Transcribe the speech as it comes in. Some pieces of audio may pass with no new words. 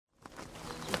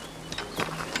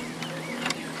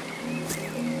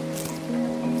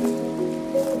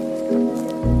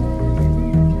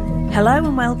Hello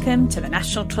and welcome to the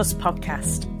National Trust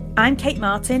podcast. I'm Kate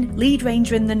Martin, lead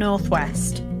ranger in the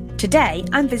Northwest. Today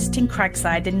I'm visiting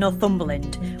Cragside in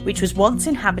Northumberland, which was once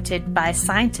inhabited by a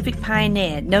scientific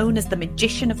pioneer known as the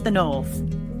Magician of the North.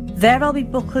 There I'll be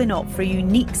buckling up for a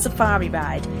unique safari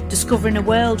ride, discovering a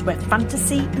world where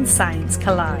fantasy and science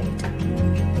collide.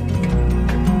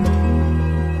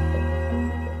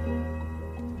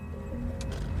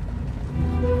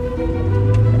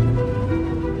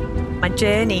 My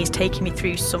journey is taking me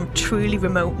through some truly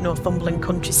remote Northumberland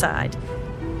countryside.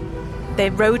 The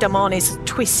road I'm on is a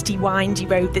twisty, windy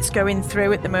road that's going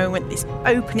through at the moment this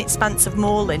open expanse of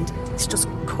moorland. It's just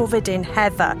covered in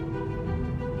heather.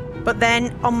 But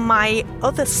then on my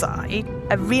other side,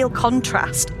 a real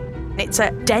contrast. It's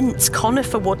a dense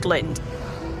conifer woodland.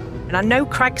 And I know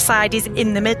Cragside is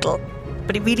in the middle,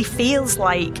 but it really feels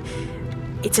like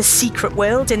it's a secret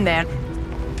world in there.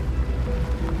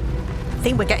 I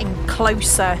think we're getting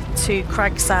closer to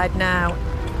Cragside now.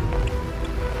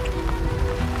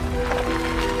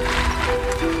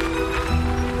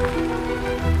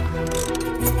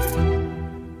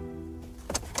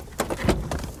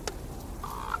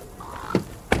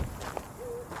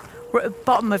 We're at the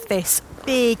bottom of this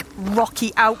big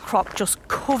rocky outcrop just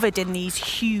covered in these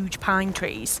huge pine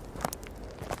trees.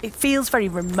 It feels very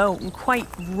remote and quite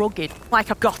rugged,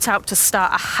 like I've got out to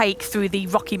start a hike through the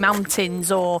Rocky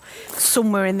Mountains or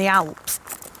somewhere in the Alps.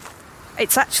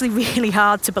 It's actually really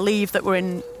hard to believe that we're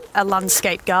in a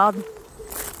landscape garden.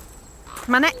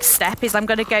 My next step is I'm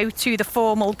going to go to the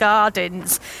formal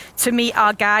gardens to meet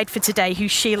our guide for today,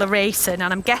 who's Sheila Rayson,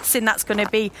 and I'm guessing that's going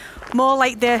to be more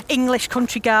like the English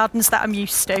country gardens that I'm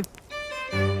used to.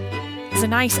 There's a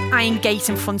nice iron gate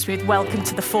in front of me with "Welcome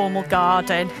to the formal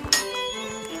garden."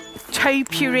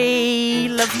 Topiary,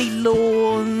 lovely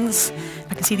lawns.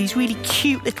 I can see these really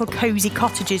cute little cosy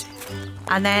cottages.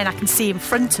 And then I can see in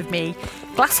front of me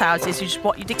glasshouses, which is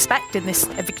what you'd expect in this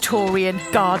Victorian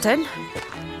garden.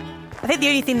 I think the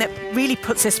only thing that really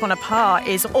puts this one apart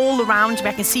is all around me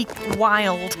I can see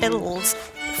wild hills.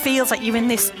 Feels like you're in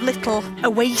this little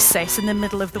oasis in the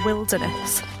middle of the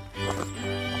wilderness.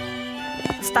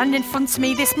 Standing in front of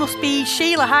me, this must be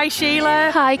Sheila. Hi,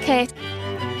 Sheila. Hi, Kate.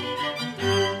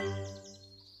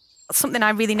 Something I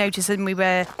really noticed when we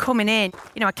were coming in,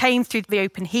 I came through the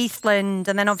open heathland,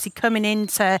 and then obviously coming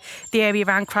into the area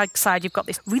around Cragside, you've got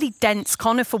this really dense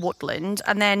conifer woodland,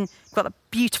 and then you've got a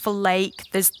beautiful lake,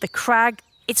 there's the crag.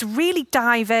 It's a really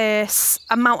diverse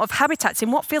amount of habitats in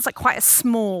what feels like quite a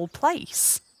small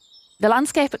place. The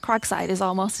landscape at Cragside is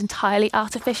almost entirely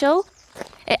artificial.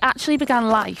 It actually began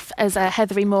life as a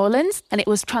heathery moorland, and it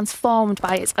was transformed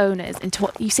by its owners into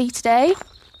what you see today.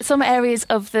 Some areas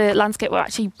of the landscape were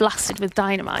actually blasted with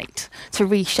dynamite to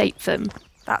reshape them.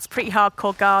 That's pretty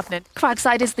hardcore gardening.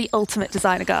 Cragside is the ultimate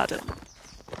designer garden.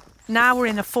 Now we're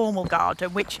in a formal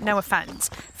garden, which, no offence,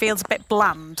 feels a bit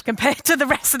bland compared to the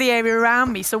rest of the area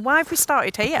around me. So why have we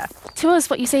started here? To us,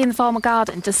 what you see in the formal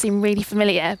garden does seem really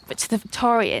familiar, but to the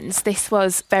Victorians, this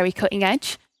was very cutting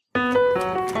edge. The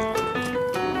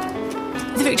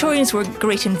Victorians were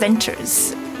great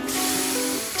inventors.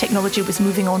 Technology was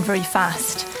moving on very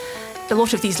fast. A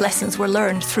lot of these lessons were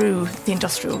learned through the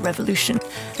Industrial Revolution,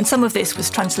 and some of this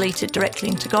was translated directly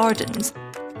into gardens.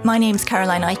 My name's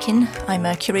Caroline Aiken. I'm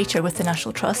a curator with the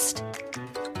National Trust.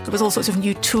 There was all sorts of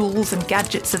new tools and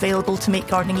gadgets available to make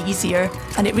gardening easier,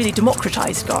 and it really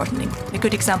democratised gardening. A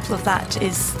good example of that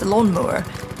is the lawnmower.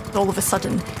 All of a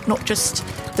sudden, not just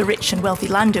the rich and wealthy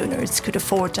landowners could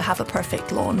afford to have a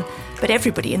perfect lawn, but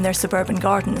everybody in their suburban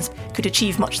gardens could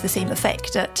achieve much the same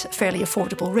effect at fairly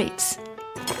affordable rates.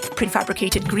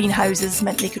 Prefabricated greenhouses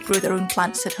meant they could grow their own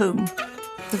plants at home.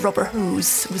 The rubber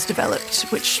hose was developed,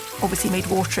 which obviously made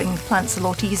watering plants a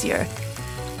lot easier.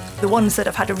 The ones that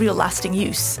have had a real lasting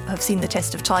use have seen the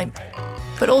test of time.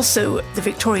 But also, the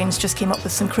Victorians just came up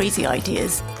with some crazy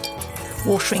ideas.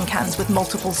 Watering cans with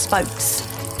multiple spouts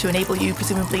to enable you,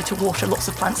 presumably, to water lots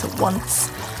of plants at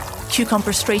once.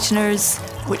 Cucumber straighteners,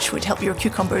 which would help your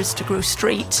cucumbers to grow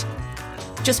straight.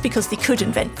 Just because they could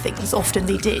invent things, often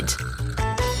they did.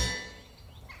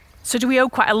 So do we owe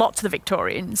quite a lot to the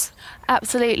Victorians?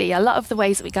 Absolutely. A lot of the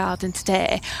ways that we garden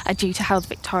today are due to how the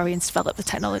Victorians developed the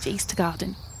technologies to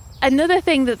garden. Another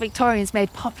thing that Victorians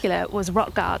made popular was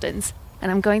rock gardens. And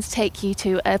I'm going to take you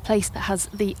to a place that has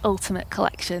the ultimate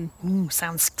collection. Ooh,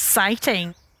 sounds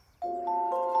exciting.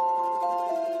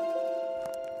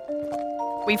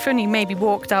 We've only maybe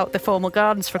walked out the formal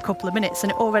gardens for a couple of minutes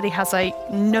and it already has a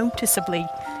noticeably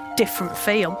different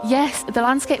feel. Yes, the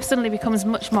landscape suddenly becomes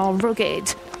much more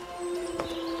rugged.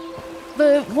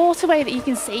 The waterway that you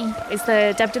can see is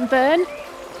the Debden Burn.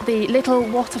 The little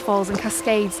waterfalls and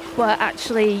cascades were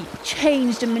actually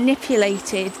changed and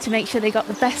manipulated to make sure they got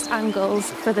the best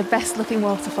angles for the best looking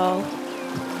waterfall.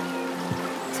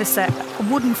 This a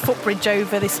wooden footbridge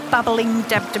over this babbling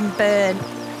Debden burn,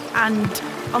 and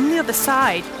on the other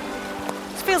side,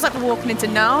 it feels like we're walking into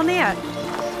Narnia.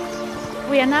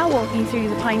 We are now walking through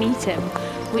the Pinetum,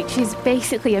 which is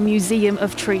basically a museum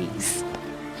of trees,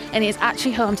 and it's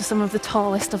actually home to some of the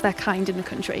tallest of their kind in the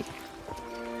country.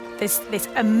 There's this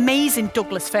amazing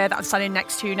Douglas fir that I'm standing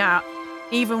next to now.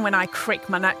 Even when I crick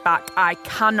my neck back, I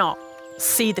cannot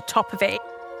see the top of it.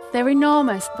 They're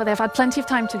enormous, but they've had plenty of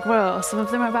time to grow. Some of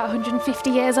them are about 150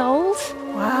 years old.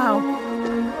 Wow.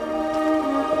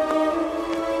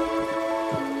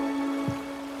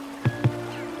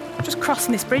 Just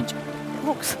crossing this bridge, it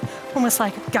looks almost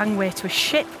like a gangway to a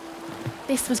ship.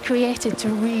 This was created to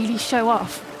really show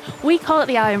off. We call it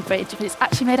the Iron Bridge, but it's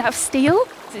actually made out of steel.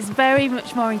 It's very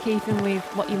much more in keeping with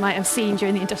what you might have seen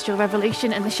during the Industrial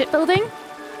Revolution and the shipbuilding.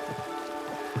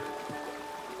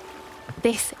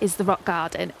 This is the rock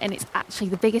garden, and it's actually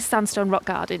the biggest sandstone rock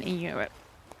garden in Europe.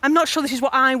 I'm not sure this is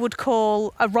what I would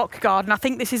call a rock garden. I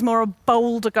think this is more a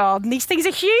boulder garden. These things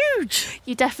are huge.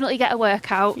 You definitely get a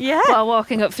workout Yeah. while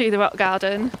walking up through the rock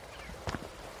garden.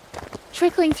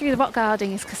 Trickling through the rock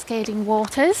garden is cascading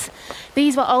waters.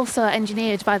 These were also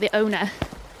engineered by the owner.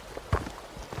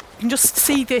 You can just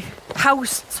see the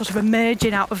house sort of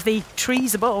emerging out of the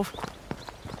trees above.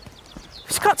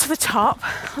 Just got to the top,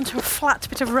 onto a flat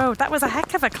bit of road. That was a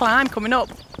heck of a climb coming up.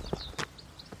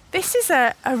 This is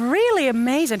a really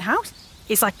amazing house.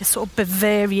 It's like a sort of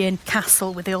Bavarian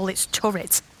castle with all its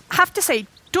turrets. I have to say, it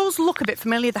does look a bit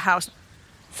familiar, the house.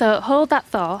 So hold that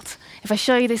thought. If I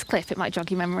show you this clip, it might jog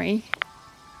your memory.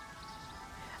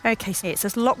 Okay, so it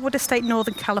says Lockwood Estate,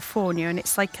 Northern California, and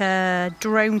it's like a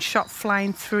drone shot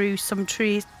flying through some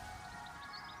trees.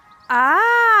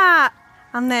 Ah!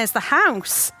 And there's the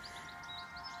house.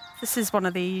 This is one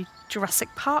of the Jurassic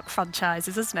Park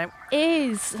franchises, isn't it?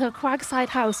 Is. So Cragside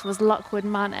House was Lockwood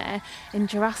Manor in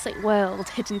Jurassic World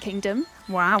Hidden Kingdom.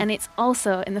 Wow. And it's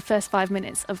also in the first 5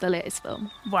 minutes of the latest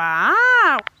film.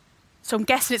 Wow. So I'm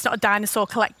guessing it's not a dinosaur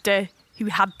collector who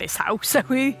had this house. So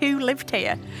who lived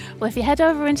here? Well, if you head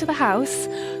over into the house,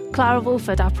 Clara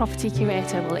Wolford, our property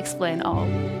curator, will explain all.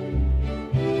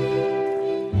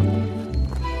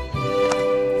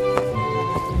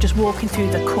 Just walking through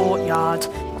the courtyard.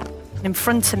 In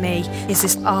front of me is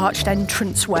this arched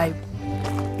entranceway.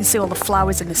 You can see all the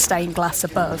flowers in the stained glass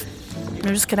above. And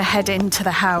I'm just going to head into the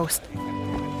house.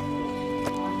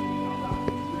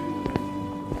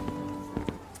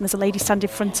 There's a lady standing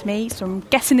in front of me, so I'm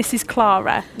guessing this is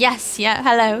Clara. Yes, yeah,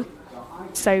 hello.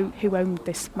 So who owned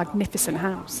this magnificent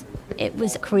house? It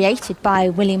was created by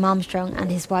William Armstrong and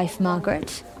his wife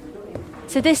Margaret.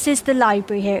 So this is the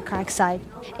library here at Cragside.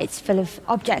 It's full of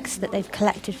objects that they've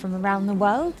collected from around the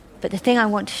world. But the thing I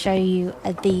want to show you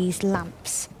are these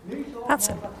lamps. That's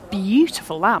a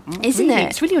beautiful lamp. Isn't really. it?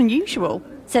 It's really unusual.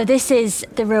 So this is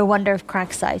the real wonder of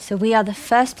Cragside. So we are the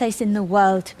first place in the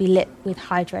world to be lit with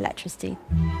hydroelectricity.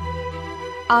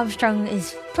 Armstrong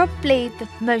is probably the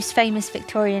most famous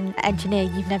Victorian engineer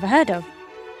you've never heard of.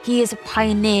 He is a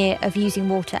pioneer of using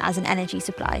water as an energy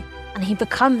supply. And he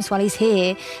becomes, while he's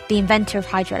here, the inventor of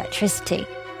hydroelectricity.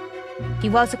 He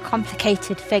was a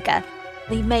complicated figure.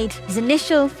 He made his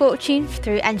initial fortune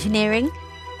through engineering.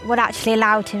 What actually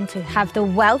allowed him to have the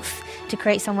wealth to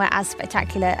create somewhere as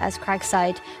spectacular as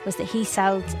Cragside was that he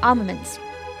sold armaments.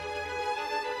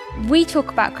 We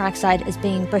talk about Cragside as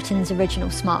being Britain's original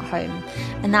smart home,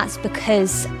 and that's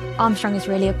because Armstrong is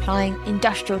really applying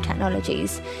industrial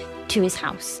technologies to his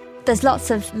house. There's lots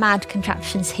of mad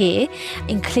contraptions here,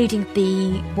 including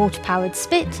the water-powered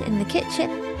spit in the kitchen,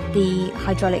 the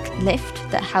hydraulic lift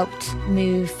that helped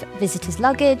move visitors'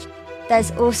 luggage.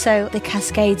 There's also the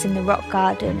cascades in the rock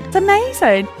garden. It's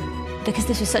amazing. Because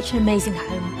this was such an amazing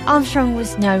home, Armstrong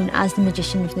was known as the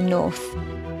Magician of the North.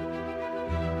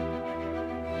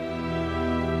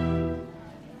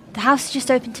 The house is just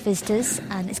open to visitors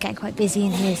and it's getting quite busy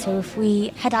in here, so if we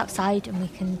head outside and we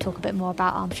can talk a bit more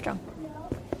about Armstrong.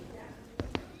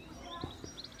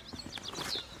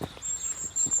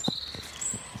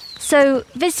 So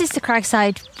visitors to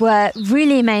Cragside were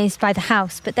really amazed by the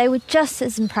house, but they were just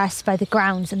as impressed by the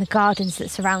grounds and the gardens that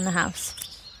surround the house.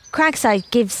 Cragside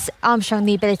gives Armstrong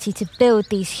the ability to build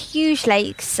these huge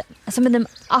lakes, some of them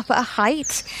up at a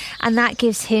height, and that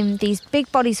gives him these big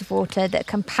bodies of water that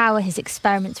can power his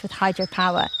experiments with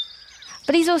hydropower.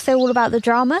 But he's also all about the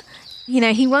drama. You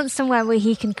know, he wants somewhere where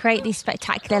he can create these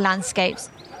spectacular landscapes.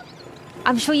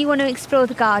 I'm sure you want to explore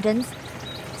the gardens.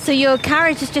 So your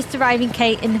carriage is just arriving,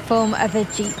 Kate, in the form of a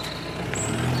jeep.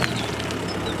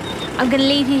 I'm going to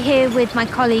leave you here with my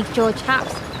colleague George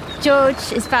Haps.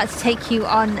 George is about to take you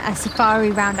on a safari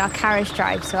round our carriage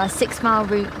drive, so our 6-mile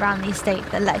route around the estate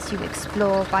that lets you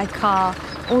explore by car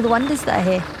all the wonders that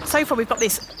are here. So far we've got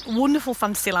this wonderful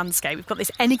fantasy landscape, we've got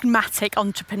this enigmatic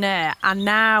entrepreneur, and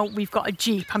now we've got a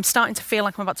Jeep. I'm starting to feel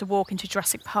like I'm about to walk into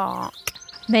Jurassic Park.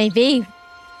 Maybe.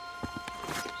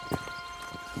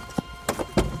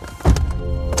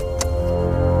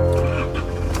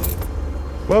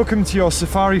 Welcome to your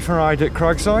safari for ride at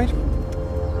Cragside.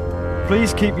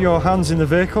 Please keep your hands in the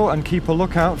vehicle and keep a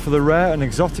lookout for the rare and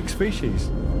exotic species.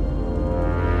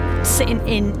 Sitting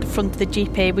in the front of the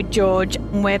Jeep here with George,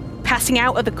 and we're passing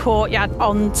out of the courtyard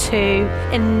onto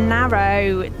a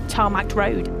narrow tarmacked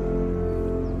road,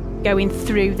 going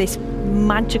through this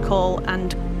magical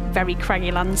and very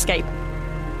craggy landscape.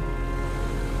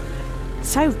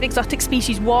 So, exotic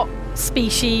species, what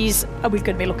species are we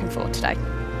going to be looking for today?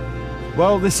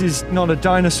 Well, this is not a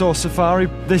dinosaur safari,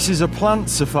 this is a plant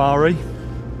safari.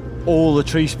 All the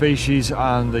tree species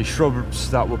and the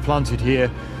shrubs that were planted here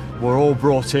were all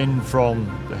brought in from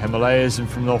the Himalayas and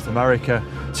from North America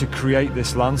to create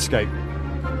this landscape.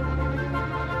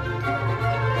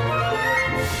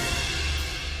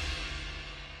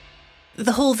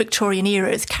 The whole Victorian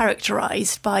era is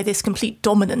characterised by this complete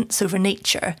dominance over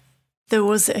nature. There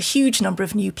was a huge number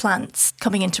of new plants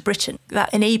coming into Britain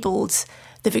that enabled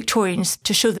the Victorians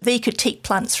to show that they could take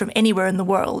plants from anywhere in the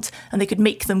world and they could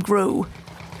make them grow.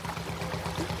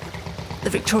 The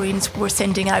Victorians were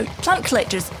sending out plant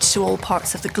collectors to all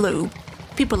parts of the globe.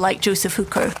 People like Joseph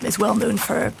Hooker is well known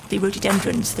for the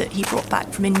rhododendrons that he brought back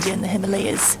from India and the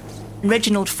Himalayas. And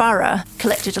Reginald Farrar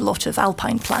collected a lot of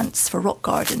alpine plants for rock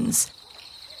gardens.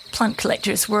 Plant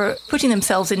collectors were putting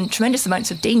themselves in tremendous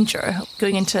amounts of danger,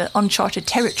 going into uncharted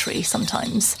territory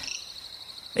sometimes.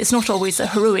 It's not always a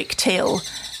heroic tale.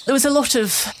 There was a lot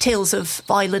of tales of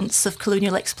violence, of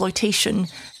colonial exploitation.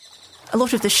 A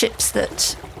lot of the ships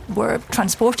that were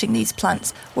transporting these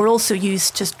plants were also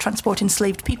used to transport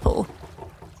enslaved people.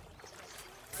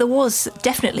 There was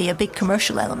definitely a big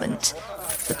commercial element.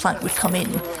 The plant would come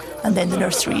in and then the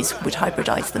nurseries would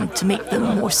hybridise them to make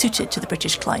them more suited to the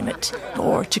British climate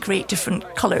or to create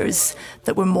different colours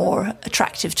that were more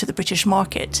attractive to the British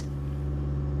market.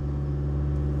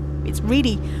 It's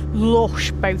really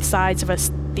lush both sides of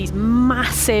us, these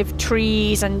massive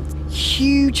trees and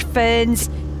huge ferns.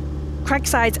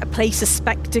 Craigside's a place of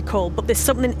spectacle, but there's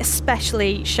something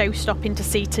especially show-stopping to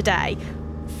see today.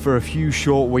 For a few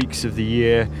short weeks of the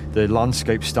year, the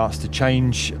landscape starts to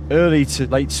change. Early to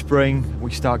late spring, we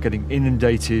start getting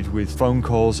inundated with phone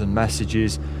calls and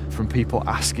messages from people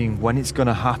asking when it's going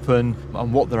to happen,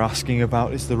 and what they're asking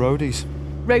about is the roadies.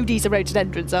 Roadies are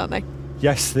rhododendrons, aren't they?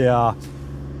 Yes, they are.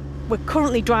 We're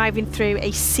currently driving through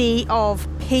a sea of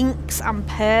pinks and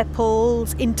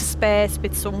purples interspersed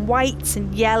with some whites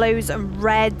and yellows and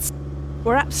reds.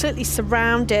 We're absolutely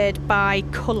surrounded by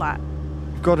colour.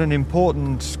 We've got an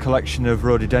important collection of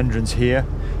rhododendrons here,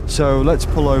 so let's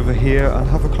pull over here and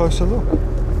have a closer look.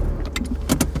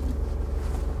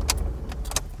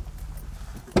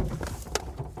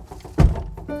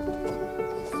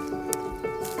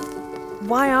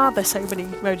 Why are there so many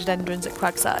rhododendrons at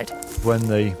Cragside? When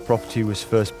the property was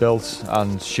first built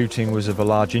and shooting was of a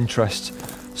large interest,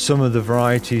 some of the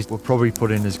varieties were probably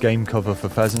put in as game cover for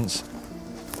pheasants.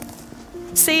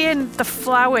 Seeing the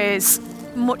flowers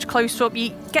much closer up,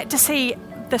 you get to see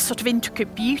the sort of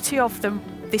intricate beauty of them,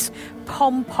 this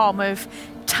pom-pom of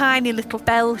tiny little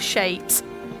bell shapes.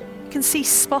 You can see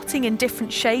spotting in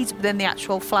different shades within the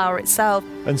actual flower itself.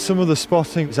 And some of the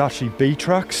spotting is actually bee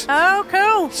tracks. Oh,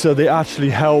 cool! So they actually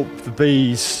help the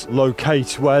bees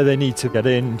locate where they need to get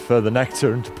in for the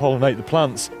nectar and to pollinate the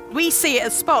plants. We see it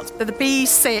as spots, but the bees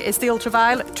see it as the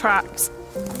ultraviolet tracks.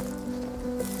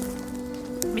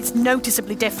 It's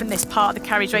noticeably different, this part of the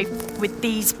carriageway, with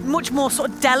these much more sort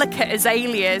of delicate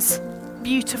azaleas.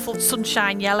 Beautiful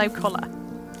sunshine yellow colour.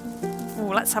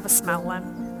 Oh, let's have a smell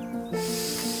then.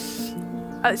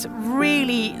 It's a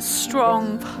really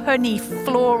strong, honey,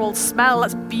 floral smell.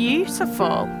 That's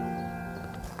beautiful.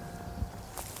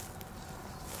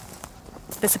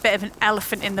 There's a bit of an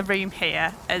elephant in the room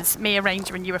here, as Mia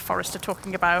Ranger and Ewa Forrest are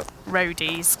talking about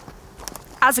roadies.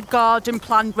 As a garden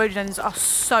plant, rhododendrons are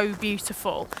so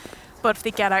beautiful, but if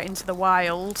they get out into the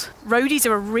wild, roadies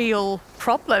are a real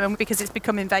problem because it's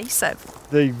become invasive.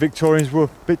 The Victorians were a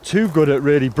bit too good at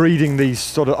really breeding these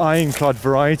sort of ironclad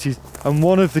varieties, and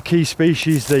one of the key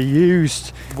species they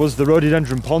used was the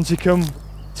rhododendron ponticum.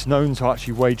 It's known to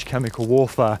actually wage chemical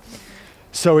warfare,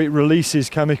 so it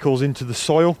releases chemicals into the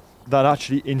soil that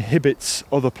actually inhibits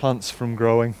other plants from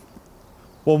growing.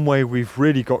 One way we've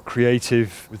really got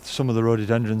creative with some of the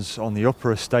rhododendrons on the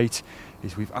upper estate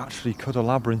is we've actually cut a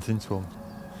labyrinth into them.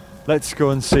 Let's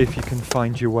go and see if you can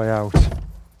find your way out.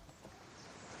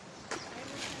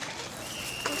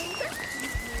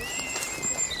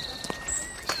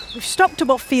 We've stopped at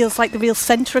what feels like the real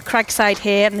centre of Cragside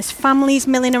here, and there's families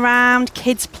milling around,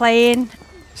 kids playing.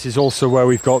 This is also where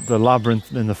we've got the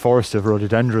labyrinth in the forest of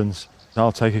rhododendrons.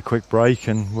 I'll take a quick break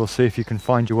and we'll see if you can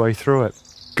find your way through it.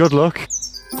 Good luck.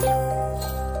 So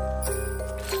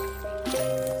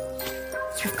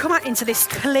we've come out into this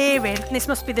clearing, and this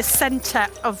must be the centre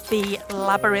of the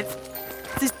labyrinth.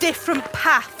 There's different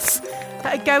paths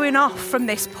that are going off from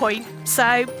this point, so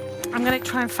I'm going to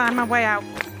try and find my way out.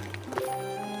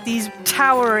 These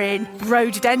towering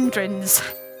rhododendrons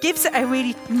gives it a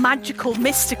really magical,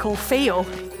 mystical feel.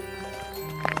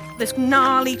 There's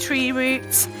gnarly tree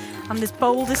roots and there's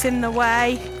boulders in the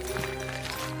way.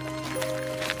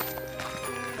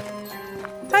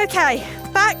 Okay,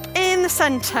 back in the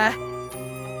centre.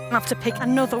 I'll have to pick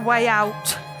another way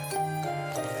out.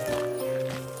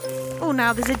 Oh,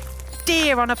 now there's a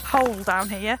deer on a pole down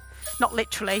here. Not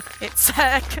literally, it's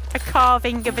a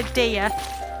carving of a deer.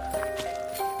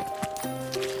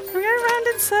 We're going round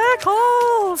in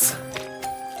circles.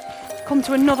 Come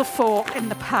to another fork in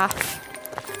the path.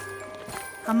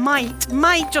 I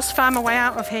might just find my way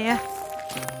out of here.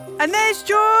 And there's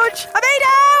George. I made it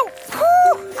out!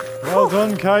 Woo! Well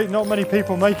done, Kate. Not many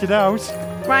people make it out.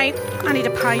 Right, I need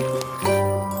a pint.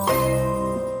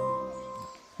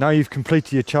 Now you've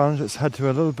completed your challenge, let's head to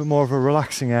a little bit more of a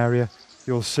relaxing area.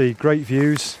 You'll see great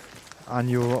views and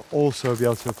you'll also be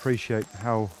able to appreciate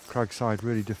how Cragside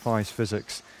really defies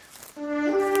physics.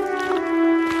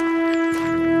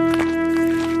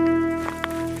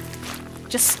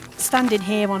 Just standing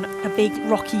here on a big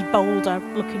rocky boulder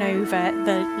looking over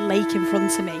the lake in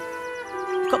front of me.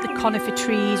 We've got the conifer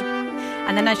trees,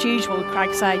 and then as usual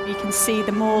Cragside you can see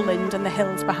the moorland and the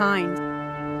hills behind.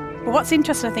 But what's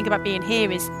interesting I think about being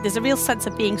here is there's a real sense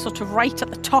of being sort of right at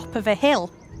the top of a hill.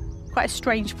 Quite a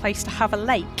strange place to have a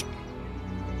lake.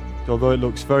 Although it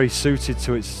looks very suited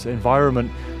to its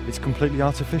environment, it's completely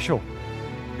artificial.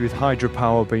 With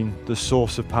hydropower being the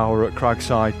source of power at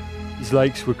Cragside, these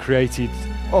lakes were created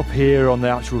up here on the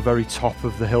actual very top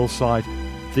of the hillside.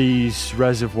 These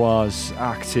reservoirs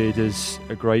acted as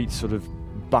a great sort of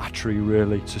battery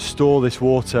really to store this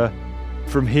water.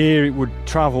 From here it would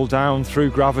travel down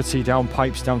through gravity, down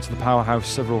pipes down to the powerhouse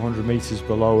several hundred metres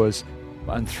below us,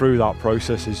 and through that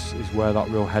process is where that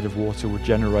real head of water would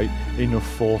generate enough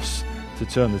force to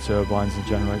turn the turbines and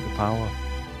generate the power.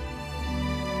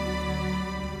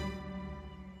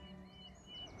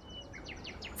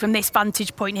 From this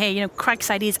vantage point here,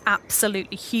 Cragside is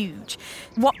absolutely huge.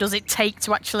 What does it take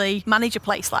to actually manage a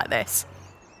place like this?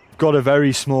 Got a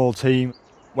very small team.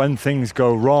 When things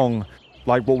go wrong,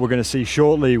 like what we're going to see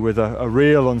shortly with a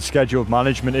real unscheduled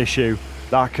management issue,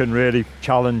 that can really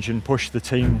challenge and push the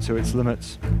team to its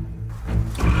limits.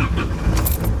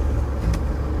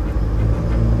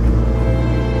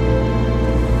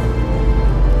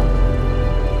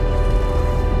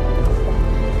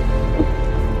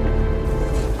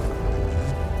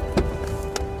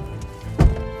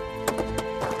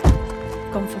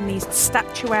 Gone from these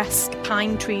statuesque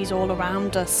pine trees all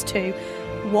around us to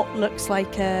what looks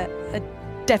like a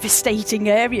devastating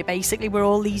area, basically, where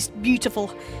all these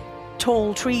beautiful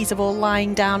tall trees are all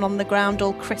lying down on the ground,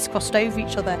 all crisscrossed over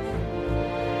each other.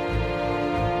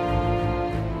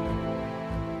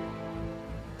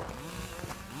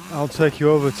 I'll take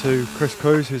you over to Chris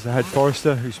Cruz, who's the head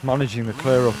forester, who's managing the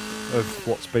clear up of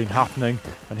what's been happening,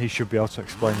 and he should be able to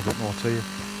explain a bit more to you.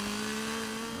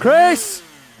 Chris!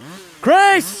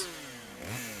 Chris!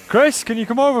 Chris, can you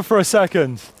come over for a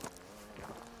second?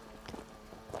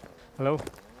 Hello.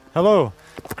 Hello.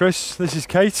 Chris, this is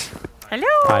Kate. Hello!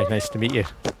 Hi, nice to meet you.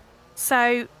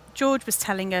 So, George was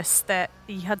telling us that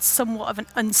he had somewhat of an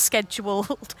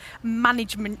unscheduled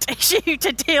management issue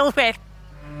to deal with.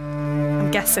 I'm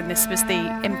guessing this was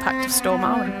the impact of Storm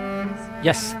Arwen.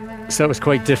 Yes, so it was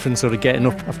quite different sort of getting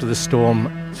up after the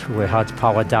storm. So we had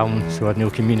power down, so we had no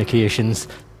communications,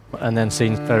 and then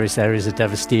seeing various areas of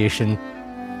devastation.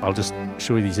 I'll just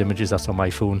show you these images that's on my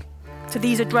phone. So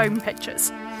these are drone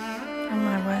pictures. Oh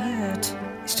my word.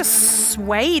 It's just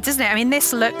swayed, isn't it? I mean,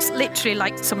 this looks literally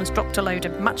like someone's dropped a load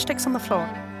of matchsticks on the floor.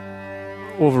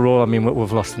 Overall, I mean,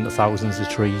 we've lost into thousands of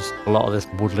trees. A lot of this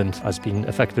woodland has been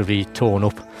effectively torn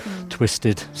up,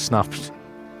 twisted, snapped.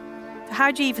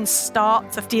 How do you even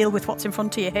start to deal with what's in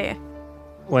front of you here?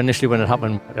 Well, initially when it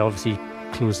happened, I obviously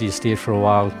closed the estate for a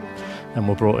while, and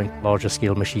we brought in larger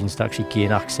scale machines to actually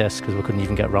gain access because we couldn't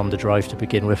even get round the drive to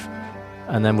begin with.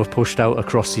 And then we've pushed out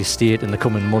across the estate in the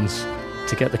coming months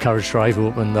to get the carriage drive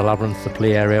open, the labyrinth, the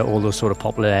play area, all those sort of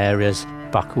popular areas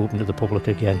back open to the public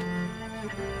again.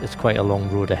 It's quite a long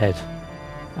road ahead.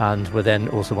 And we then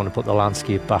also want to put the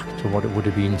landscape back to what it would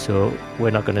have been, so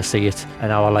we're not going to see it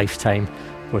in our lifetime,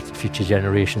 but future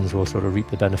generations will sort of reap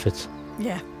the benefits.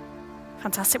 Yeah,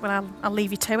 fantastic. Well, I'll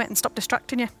leave you to it and stop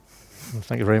distracting you. Well,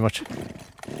 thank you very much.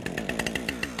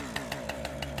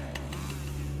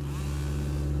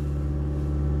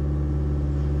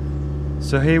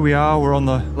 So here we are, we're on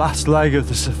the last leg of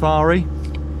the safari,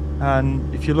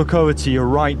 and if you look over to your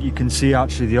right you can see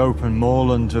actually the open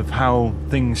moorland of how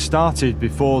things started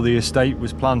before the estate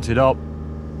was planted up.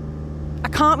 I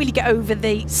can't really get over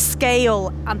the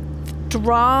scale and the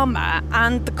drama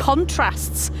and the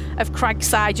contrasts of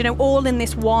Cragside, you know, all in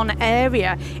this one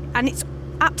area, and it's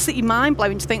absolutely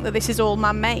mind-blowing to think that this is all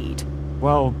man-made.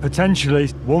 Well, potentially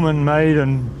woman-made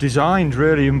and designed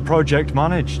really and project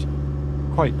managed.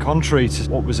 Quite contrary to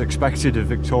what was expected of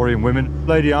Victorian women.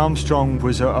 Lady Armstrong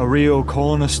was a real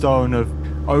cornerstone of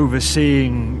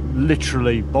overseeing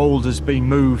literally boulders being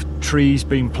moved, trees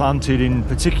being planted in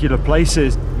particular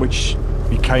places, which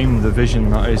became the vision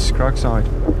that is Cragside.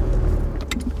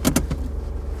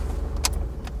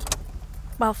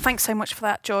 Well, thanks so much for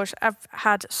that, George. I've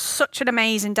had such an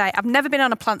amazing day. I've never been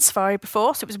on a plant safari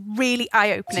before, so it was really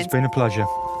eye-opening. It's been a pleasure.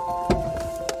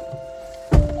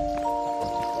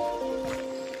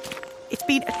 It's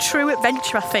been a true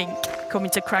adventure, I think, coming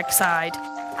to Cragside.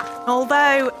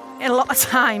 Although, a lot of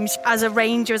times, as a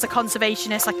ranger, as a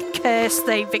conservationist, I curse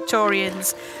the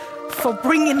Victorians for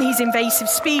bringing these invasive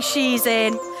species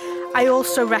in. I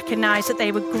also recognise that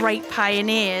they were great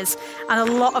pioneers, and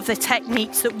a lot of the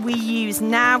techniques that we use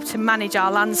now to manage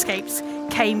our landscapes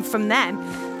came from them.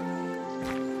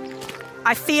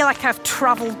 I feel like I've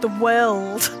travelled the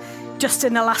world just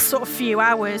in the last sort of few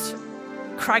hours.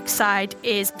 Cragside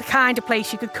is the kind of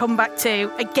place you could come back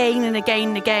to again and again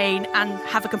and again and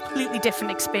have a completely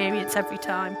different experience every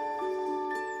time.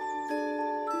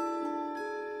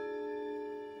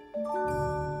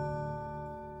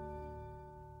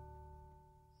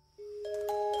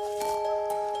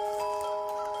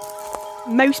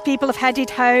 Most people have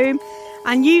headed home,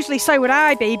 and usually so would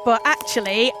I be, but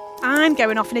actually I'm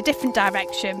going off in a different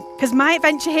direction because my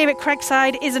adventure here at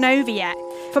Cragside isn't over yet.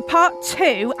 For part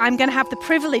 2, I'm going to have the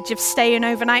privilege of staying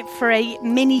overnight for a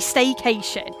mini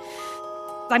staycation.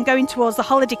 I'm going towards the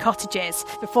holiday cottages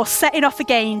before setting off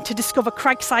again to discover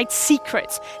Cragside's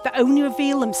secrets that only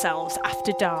reveal themselves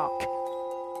after dark.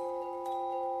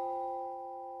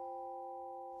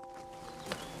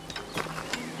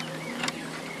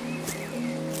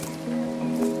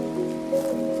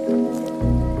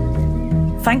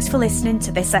 Thanks for listening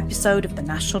to this episode of the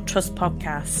National Trust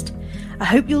podcast. I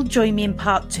hope you'll join me in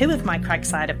part 2 of my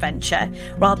Cragside adventure,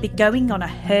 where I'll be going on a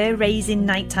hair-raising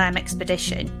nighttime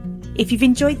expedition. If you've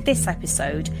enjoyed this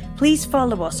episode, please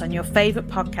follow us on your favourite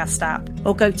podcast app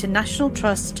or go to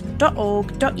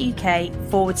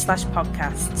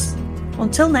nationaltrust.org.uk/podcasts.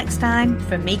 Until next time,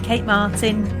 from me, Kate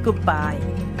Martin, goodbye.